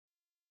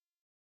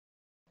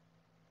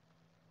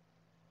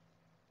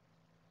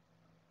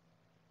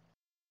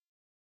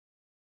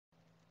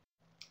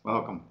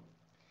Welcome.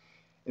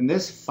 In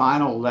this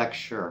final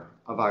lecture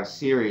of our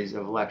series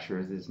of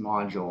lectures, this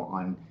module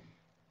on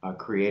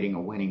creating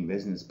a winning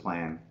business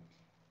plan,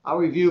 I'll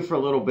review for a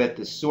little bit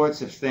the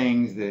sorts of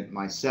things that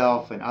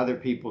myself and other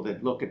people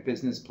that look at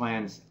business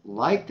plans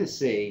like to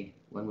see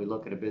when we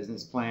look at a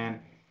business plan,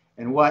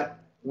 and what,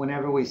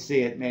 whenever we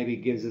see it, maybe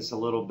gives us a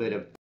little bit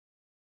of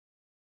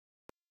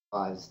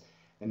pause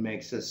and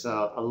makes us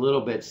a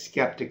little bit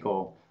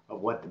skeptical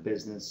of what the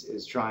business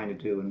is trying to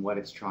do and what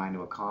it's trying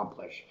to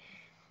accomplish.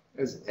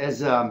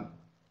 As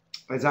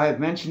I have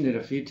mentioned it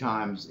a few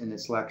times in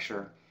this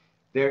lecture,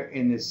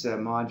 in this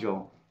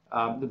module,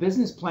 the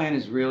business plan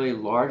is really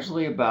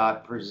largely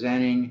about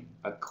presenting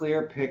a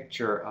clear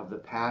picture of the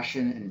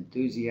passion and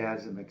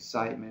enthusiasm,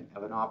 excitement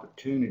of an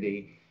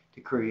opportunity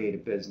to create a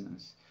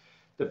business.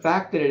 The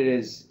fact that it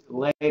is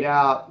laid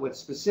out with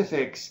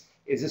specifics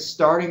is a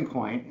starting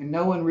point, and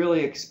no one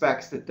really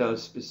expects that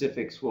those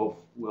specifics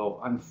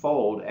will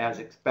unfold as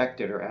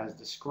expected or as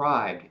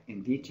described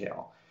in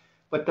detail.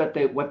 But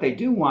what they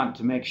do want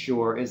to make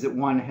sure is that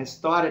one has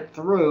thought it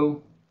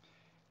through,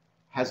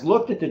 has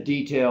looked at the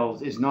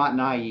details, is not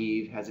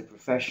naive, has a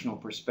professional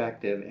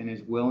perspective, and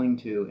is willing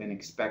to and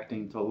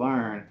expecting to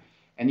learn.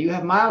 And you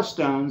have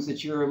milestones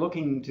that you're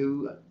looking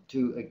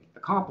to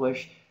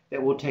accomplish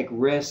that will take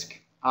risk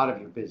out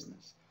of your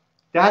business.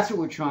 That's what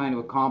we're trying to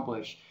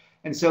accomplish.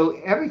 And so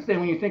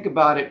everything, when you think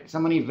about it,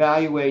 someone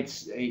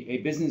evaluates a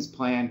business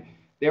plan,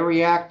 they're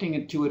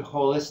reacting to it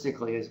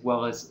holistically as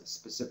well as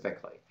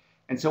specifically.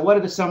 And so what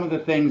are some of the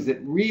things that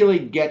really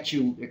get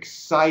you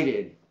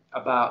excited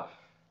about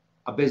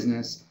a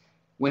business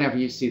whenever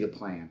you see the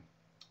plan?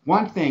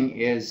 One thing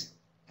is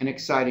an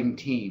exciting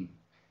team.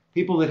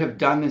 People that have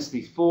done this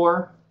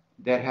before,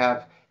 that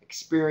have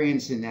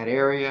experience in that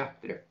area,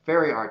 that are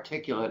very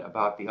articulate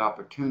about the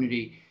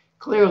opportunity,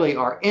 clearly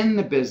are in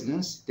the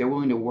business. They're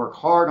willing to work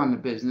hard on the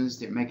business.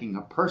 They're making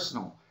a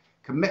personal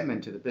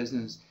commitment to the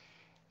business.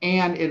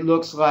 And it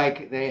looks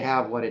like they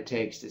have what it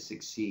takes to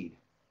succeed.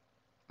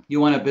 You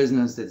want a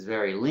business that's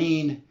very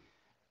lean,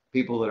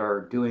 people that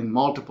are doing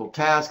multiple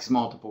tasks,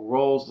 multiple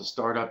roles. The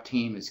startup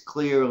team is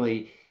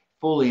clearly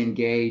fully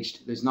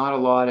engaged. There's not a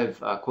lot of,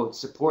 quote,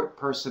 support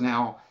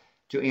personnel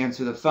to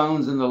answer the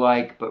phones and the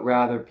like, but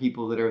rather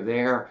people that are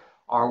there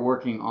are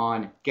working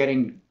on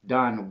getting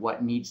done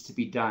what needs to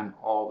be done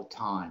all the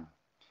time.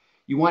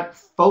 You want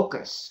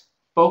focus.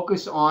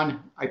 Focus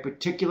on a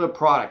particular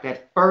product,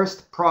 that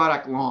first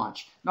product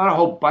launch, not a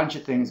whole bunch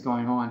of things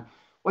going on.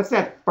 What's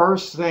that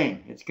first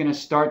thing? It's going to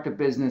start the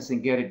business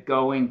and get it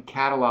going,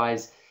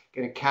 catalyze,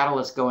 get a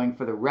catalyst going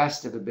for the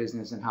rest of the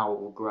business and how it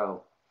will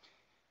grow.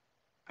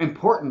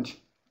 Important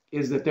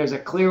is that there's a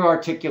clear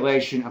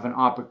articulation of an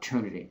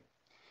opportunity.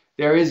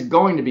 There is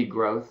going to be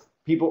growth.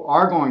 People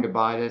are going to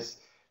buy this.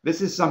 This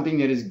is something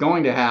that is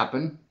going to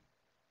happen.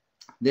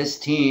 This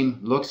team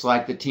looks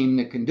like the team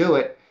that can do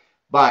it,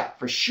 but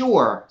for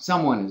sure,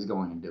 someone is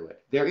going to do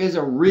it. There is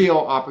a real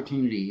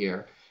opportunity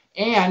here.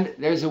 And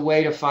there's a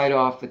way to fight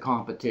off the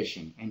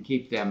competition and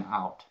keep them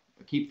out,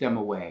 or keep them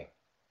away.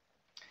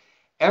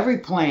 Every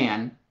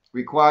plan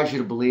requires you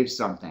to believe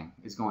something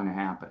is going to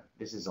happen.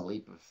 This is a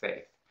leap of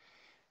faith.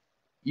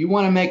 You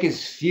want to make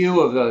as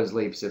few of those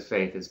leaps of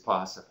faith as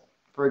possible.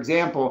 For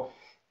example,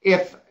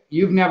 if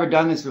you've never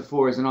done this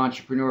before as an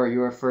entrepreneur,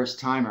 you're a first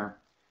timer,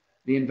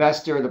 the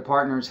investor or the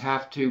partners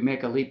have to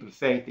make a leap of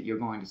faith that you're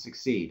going to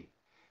succeed.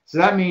 So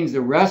that means the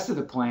rest of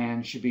the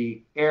plan should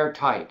be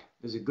airtight.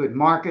 There's a good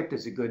market,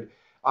 there's a good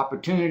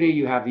opportunity,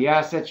 you have the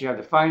assets, you have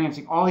the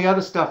financing, all the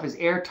other stuff is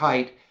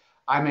airtight.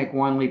 I make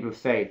one leap of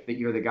faith that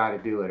you're the guy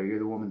to do it or you're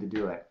the woman to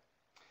do it.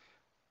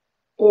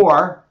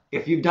 Or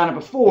if you've done it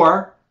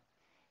before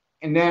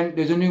and then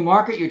there's a new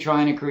market you're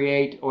trying to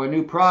create or a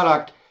new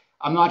product,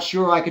 I'm not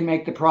sure I can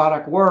make the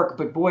product work,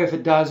 but boy, if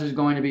it does, there's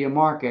going to be a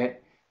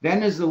market.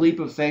 Then there's the leap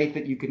of faith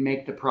that you can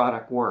make the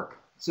product work.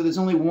 So there's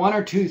only one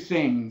or two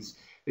things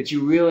that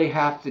you really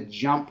have to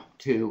jump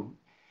to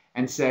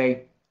and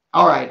say,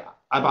 all right,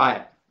 I buy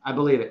it. I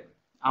believe it.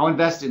 I'll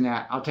invest in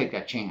that. I'll take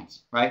that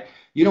chance, right?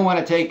 You don't want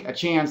to take a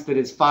chance that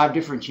is 5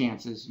 different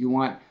chances. You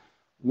want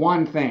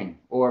one thing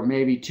or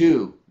maybe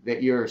 2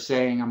 that you're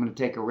saying I'm going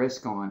to take a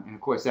risk on. And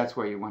of course, that's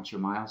where you want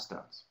your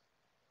milestones.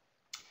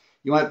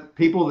 You want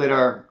people that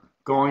are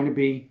going to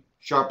be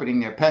sharpening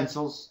their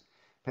pencils,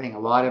 paying a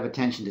lot of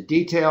attention to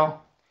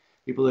detail,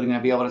 people that are going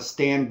to be able to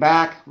stand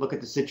back, look at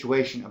the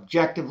situation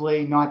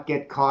objectively, not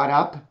get caught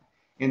up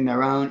in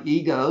their own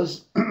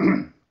egos,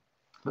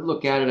 but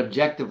look at it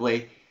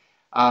objectively.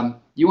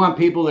 You want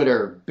people that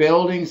are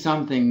building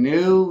something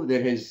new,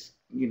 that has,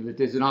 that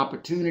there's an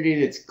opportunity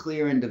that's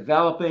clear and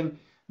developing,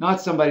 not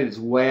somebody that's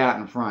way out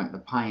in front, the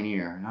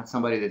pioneer, not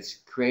somebody that's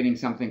creating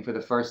something for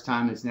the first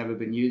time that's never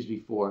been used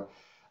before,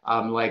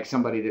 like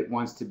somebody that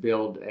wants to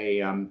build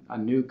a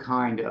new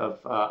kind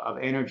of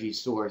energy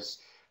source,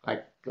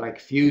 like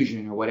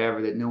fusion or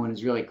whatever that no one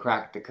has really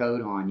cracked the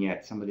code on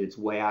yet, somebody that's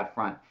way out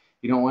front.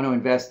 You don't want to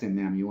invest in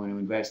them. You want to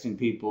invest in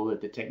people that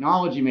the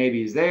technology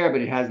maybe is there,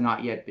 but it has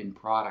not yet been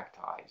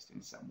productized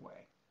in some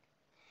way.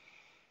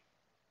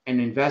 And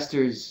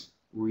investors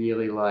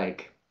really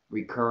like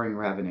recurring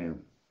revenue.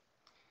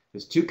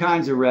 There's two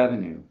kinds of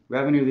revenue.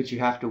 Revenue that you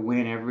have to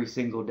win every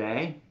single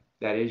day.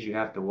 That is, you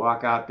have to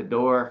walk out the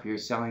door. If you're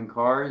selling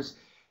cars,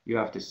 you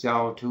have to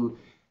sell to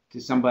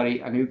somebody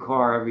a new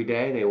car every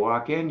day. They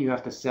walk in, you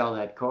have to sell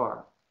that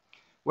car.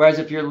 Whereas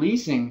if you're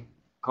leasing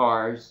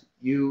cars,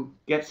 you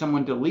get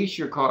someone to lease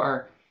your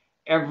car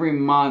every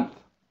month.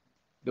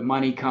 The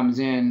money comes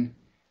in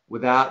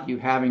without you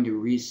having to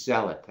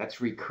resell it.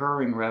 That's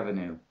recurring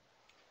revenue.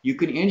 You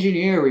can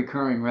engineer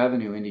recurring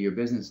revenue into your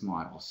business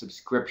model.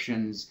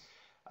 Subscriptions,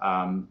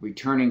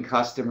 returning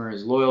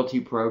customers,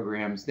 loyalty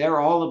programs, they're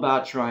all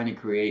about trying to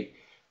create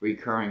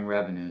recurring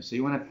revenue. So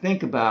you want to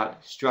think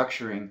about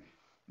structuring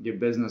your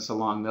business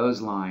along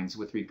those lines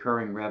with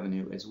recurring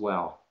revenue as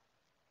well.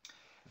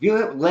 If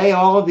you lay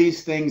all of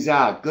these things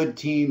out, good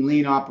team,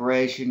 lean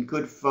operation,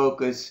 good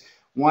focus,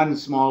 one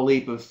small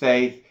leap of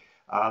faith,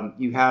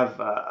 you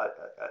have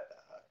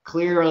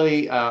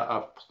clearly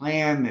a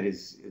plan that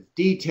is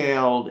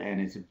detailed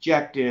and is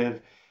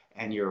objective,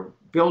 and you're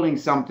building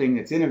something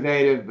that's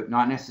innovative but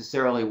not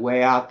necessarily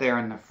way out there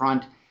in the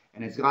front,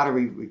 and it's got a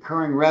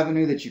recurring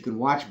revenue that you can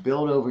watch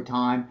build over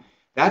time.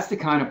 That's the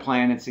kind of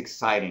plan that's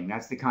exciting.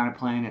 That's the kind of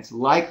plan that's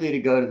likely to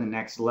go to the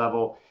next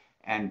level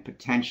and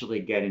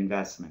potentially get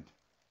investment.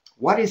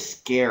 What is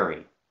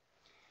scary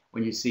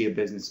when you see a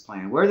business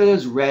plan? Where do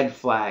those red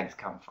flags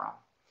come from?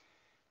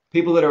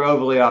 People that are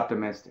overly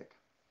optimistic.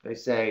 They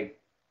say,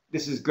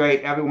 this is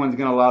great, everyone's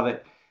going to love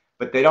it,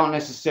 but they don't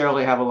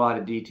necessarily have a lot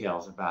of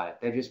details about it.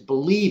 They just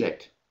believe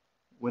it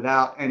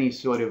without any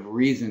sort of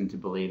reason to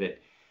believe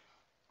it.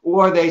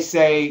 Or they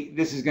say,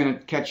 this is going to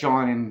catch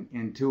on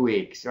in 2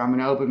 weeks, or I'm going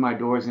to open my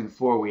doors in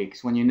 4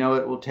 weeks, when you know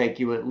it will take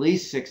you at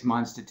least 6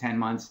 months to 10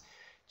 months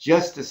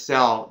just to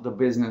sell the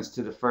business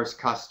to the first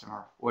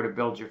customer or to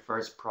build your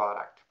first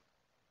product.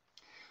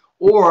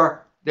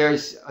 Or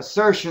there's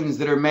assertions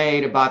that are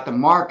made about the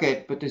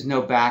market, but there's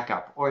no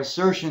backup, or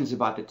assertions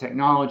about the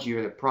technology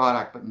or the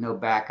product, but no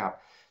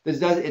backup.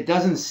 It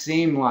doesn't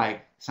seem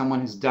like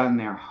someone has done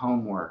their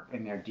homework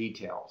and their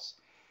details.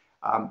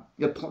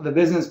 The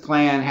business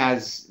plan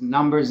has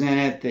numbers in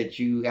it that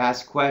you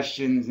ask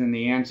questions and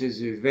the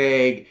answers are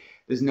vague.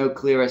 There's no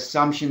clear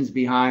assumptions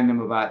behind them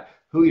about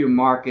who your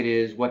market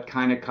is, what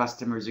kind of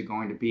customers are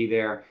going to be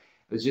there.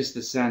 There's just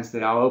the sense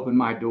that I'll open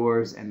my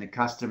doors and the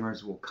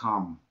customers will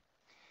come.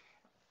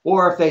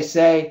 Or if they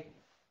say,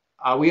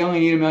 we only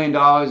need $1 million,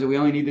 or we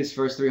only need this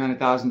first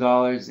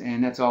 $300,000,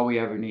 and that's all we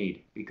ever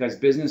need. Because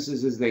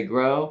businesses, as they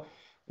grow,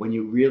 when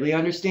you really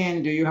understand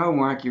and do your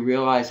homework, you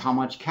realize how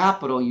much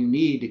capital you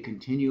need to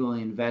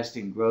continually invest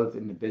in growth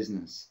in the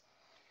business.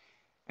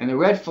 And the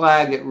red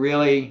flag that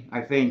really,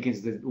 I think,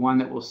 is the one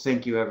that will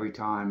sink you every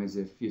time is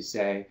if you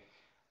say,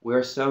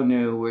 we're so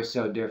new, we're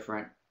so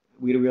different,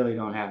 we really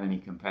don't have any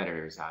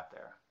competitors out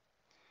there.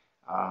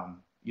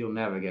 You'll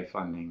never get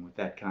funding with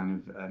that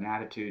kind of an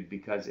attitude,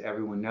 because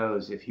everyone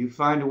knows if you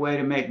find a way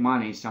to make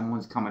money,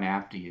 someone's coming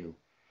after you.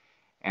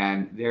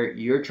 And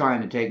you're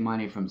trying to take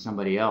money from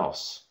somebody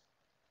else.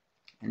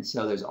 And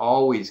so there's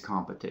always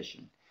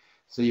competition.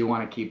 So you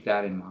want to keep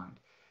that in mind.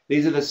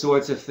 These are the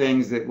sorts of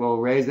things that will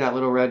raise that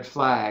little red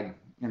flag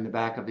in the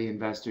back of the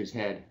investor's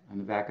head, in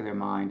the back of their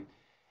mind,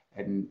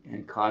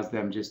 and cause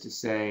them just to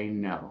say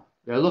no.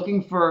 They're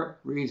looking for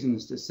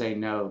reasons to say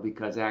no,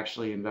 because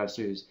actually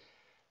investors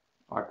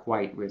are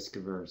quite risk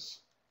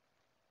averse.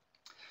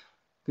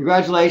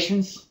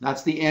 Congratulations,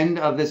 that's the end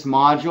of this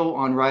module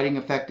on writing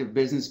effective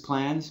business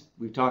plans.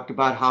 We've talked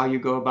about how you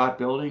go about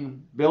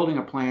building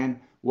a plan,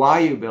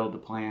 why you build the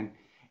plan,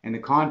 and the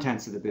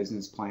contents of the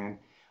business plan.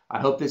 I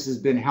hope this has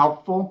been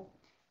helpful.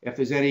 If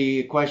there's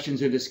any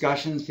questions or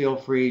discussions, feel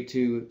free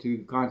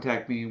to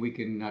contact me and we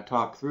can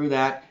talk through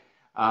that.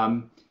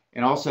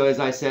 And also, as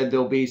I said,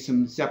 there'll be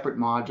some separate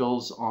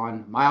modules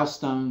on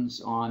milestones,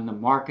 on the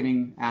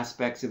marketing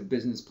aspects of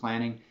business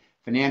planning,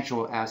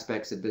 financial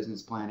aspects of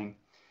business planning.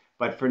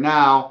 But for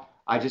now,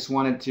 I just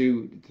wanted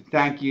to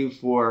thank you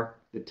for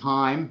the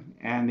time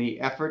and the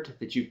effort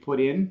that you've put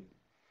in.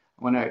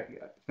 I want to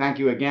thank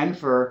you again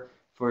for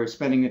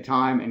spending the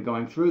time and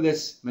going through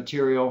this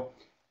material,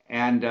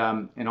 and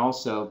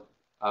also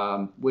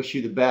wish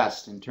you the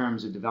best in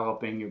terms of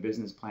developing your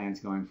business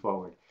plans going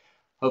forward.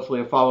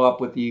 Hopefully I'll follow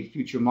up with the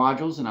future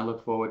modules, and I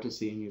look forward to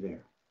seeing you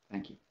there.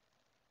 Thank you.